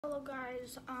Hello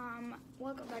guys,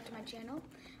 welcome back to my channel.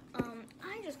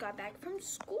 I just got back from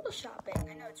school shopping.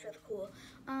 I know it's really cool.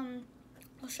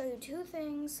 I'll show you two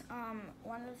things.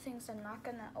 One of the things I'm not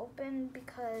gonna open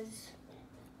because,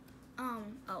 oh,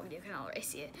 you can already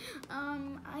see it.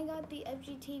 I got the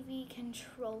FGTV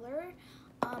controller.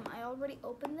 I already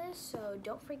opened this, so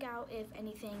don't freak out if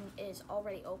anything is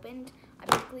already opened. I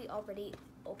basically already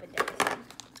opened everything.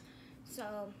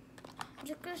 So, I'm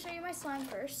just gonna show you my slime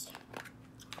first.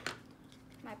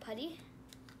 My putty.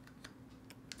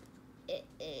 It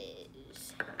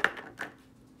is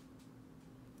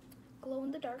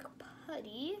glow-in-the-dark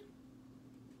putty.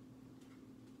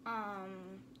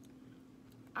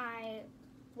 I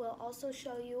will also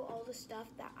show you all the stuff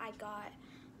that I got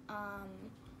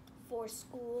for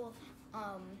school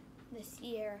this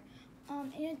year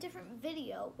in a different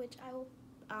video, which I will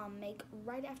make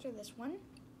right after this one.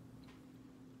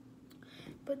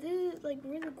 But this is like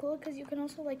really cool because you can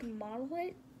also like model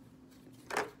it.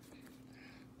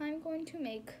 I'm going to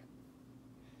make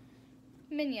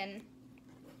Minion.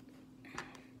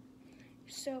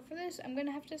 So for this, I'm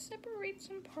gonna have to separate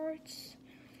some parts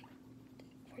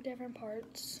for different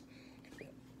parts.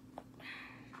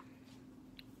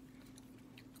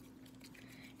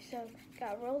 So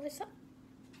gotta roll this up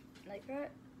like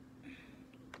that.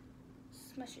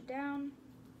 Smush it down.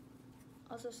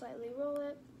 Also slightly roll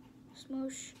it.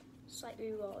 Smoosh,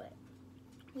 slightly roll it.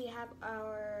 We have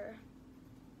our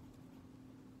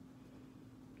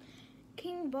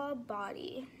King Bob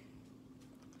body.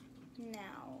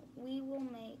 Now we will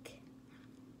make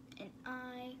an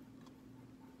eye,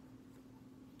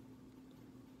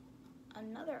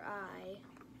 another eye,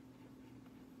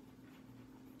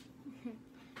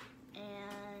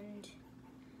 and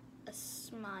a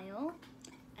smile,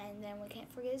 and then we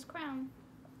can't forget his crown.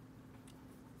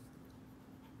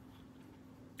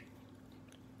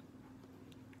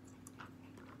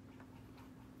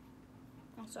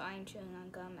 Also, I am chewing on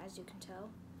gum, as you can tell.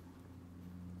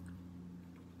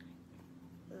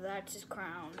 That's his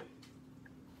crown.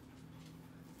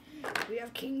 We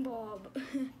have King Bob.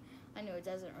 I know it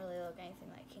doesn't really look anything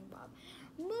like King Bob.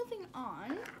 Moving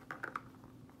on.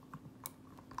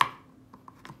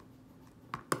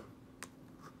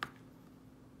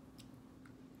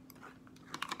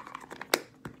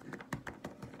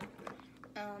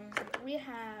 We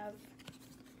have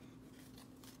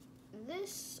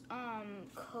this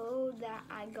code that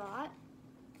I got.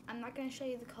 I'm not going to show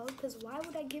you the code because why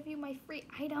would I give you my free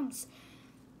items?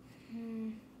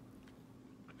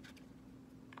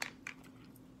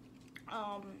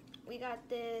 We got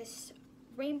this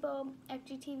rainbow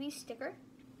FGTV sticker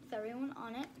with everyone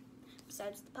on it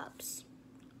besides the pups.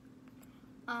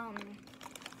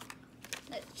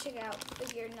 Let's check out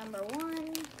figure number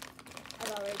 1.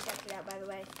 I've already checked it out, by the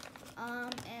way.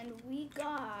 And we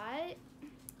got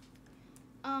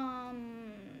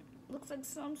looks like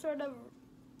some sort of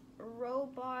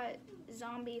robot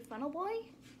zombie funnel boy.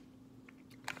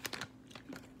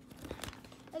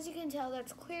 As you can tell,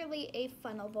 that's clearly a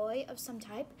funnel boy of some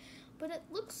type, but it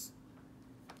looks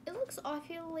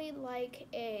awfully like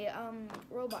a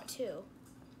robot too.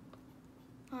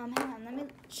 Hang on, let me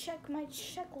check my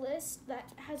checklist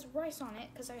that has rice on it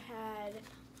because I had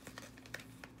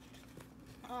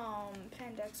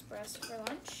Panda Express for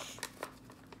lunch.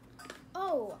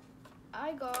 Oh,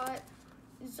 I got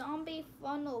Zombie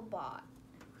Funnel Bot.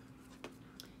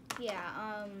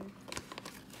 Yeah,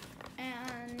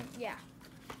 and yeah.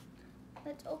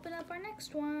 Let's open up our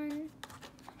next one.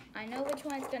 I know which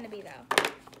one it's gonna be though.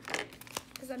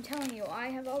 Because I'm telling you, I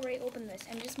have already opened this.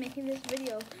 I'm just making this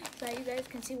video so that you guys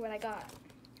can see what I got.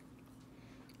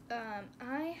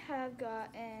 I have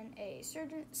gotten a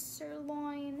Surgeon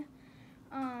Sirloin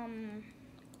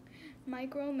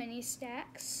micro mini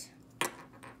stacks.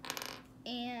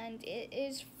 And it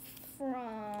is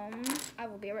from, I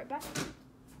will be right back.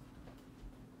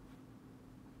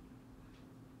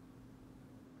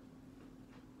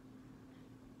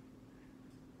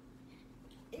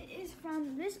 It is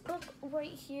from this book right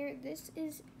here. This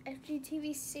is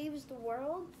FGTV Saves the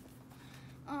World.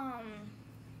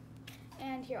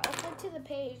 And here, I'll flip to the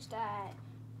page that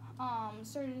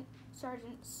Sergeant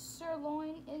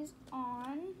Sirloin is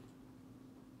on.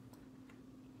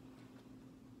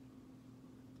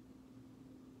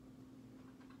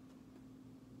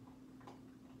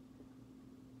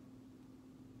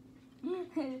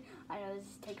 I know this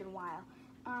is taking a while.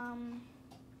 I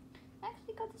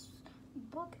actually got this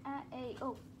book at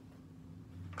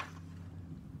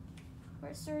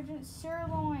where's Sergeant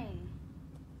Sirloin?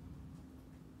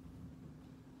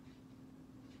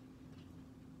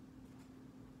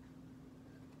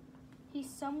 He's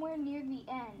somewhere near the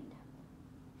end.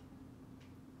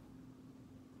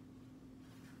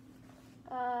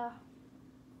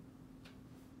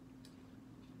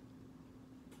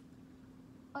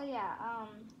 Oh yeah,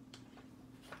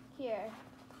 here.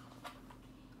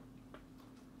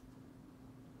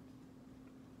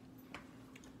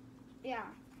 Yeah,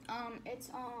 it's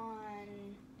on,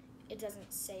 it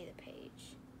doesn't say the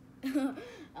page,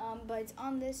 but it's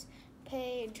on this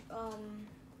page,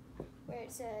 where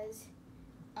it says,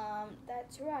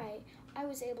 that's right, I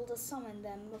was able to summon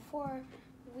them before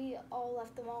we all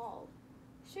left the mall.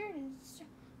 Sheridan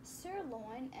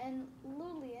Sirloin and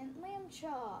Lillian Lamb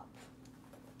Chop.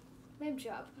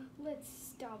 Let's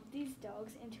stomp these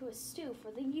dogs into a stew for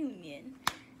the Union.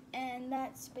 And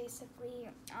that's basically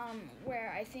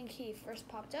where I think he first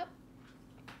popped up.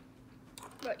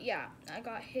 But yeah, I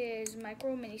got his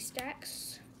micro mini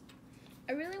stacks.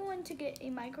 I really wanted to get a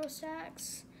micro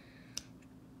stacks,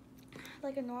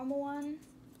 like a normal one.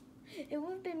 It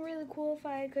would have been really cool if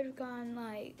I could have gone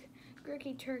like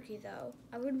Gurky Turkey though.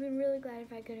 I would have been really glad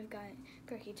if I could have gotten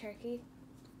Gurky Turkey.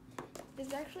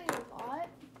 There's actually a lot.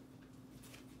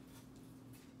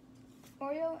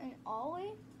 Oreo and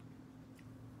Ollie.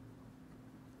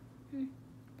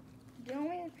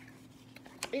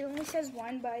 It only says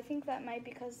one, but I think that might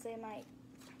because they might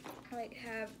like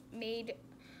have made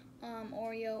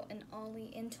Oreo and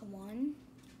Ollie into one.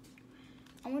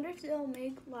 I wonder if they'll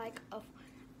make like a,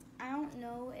 I don't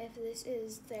know if this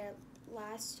is their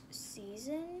last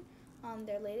season,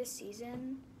 their latest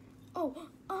season.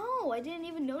 Oh, I didn't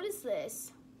even notice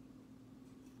this.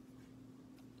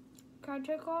 Can I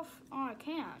take off? Oh, I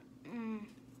can't.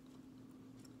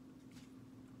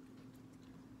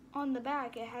 On the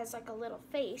back, it has like a little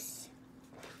face.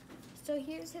 So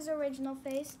here's his original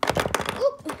face.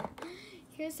 Oop!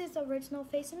 Here's his original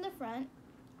face in the front,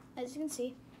 as you can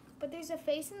see. But there's a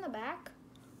face in the back,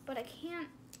 but I can't,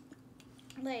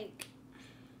 like,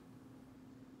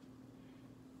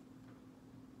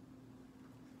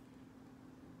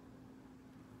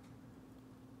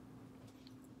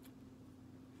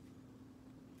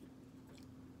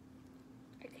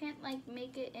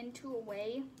 make it into a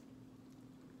way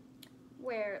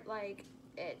where like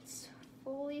it's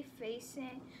fully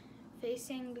facing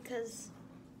because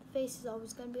the face is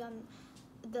always going to be on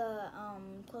the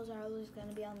clothes are always going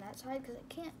to be on that side because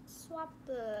I can't swap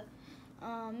the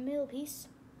middle piece.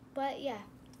 But yeah,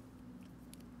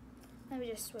 let me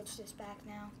just switch this back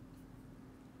now.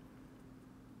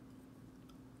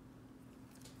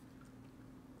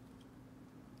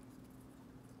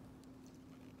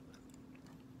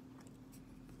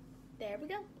 There we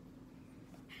go.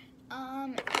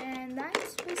 And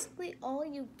that's basically all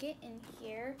you get in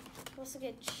here. You also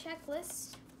get a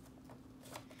checklist,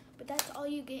 but that's all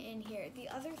you get in here. The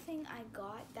other thing I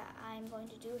got that I'm going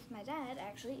to do with my dad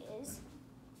actually is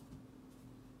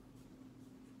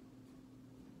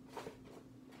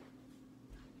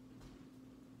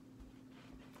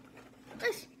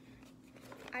this.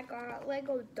 I got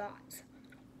Lego Dots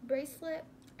bracelet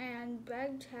and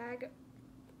bag tag,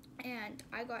 and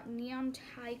I got Neon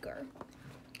Tiger.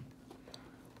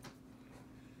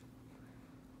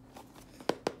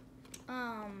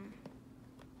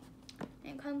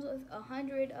 It comes with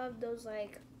 100 of those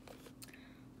like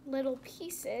little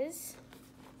pieces.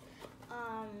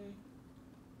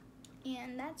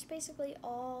 And that's basically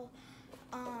all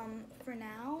for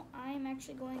now. I'm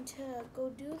actually going to go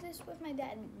do this with my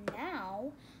dad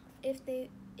now if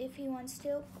he wants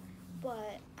to,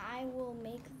 but I will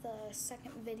make the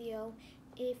second video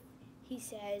if he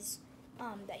says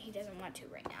that he doesn't want to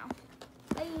right now.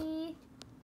 Bye.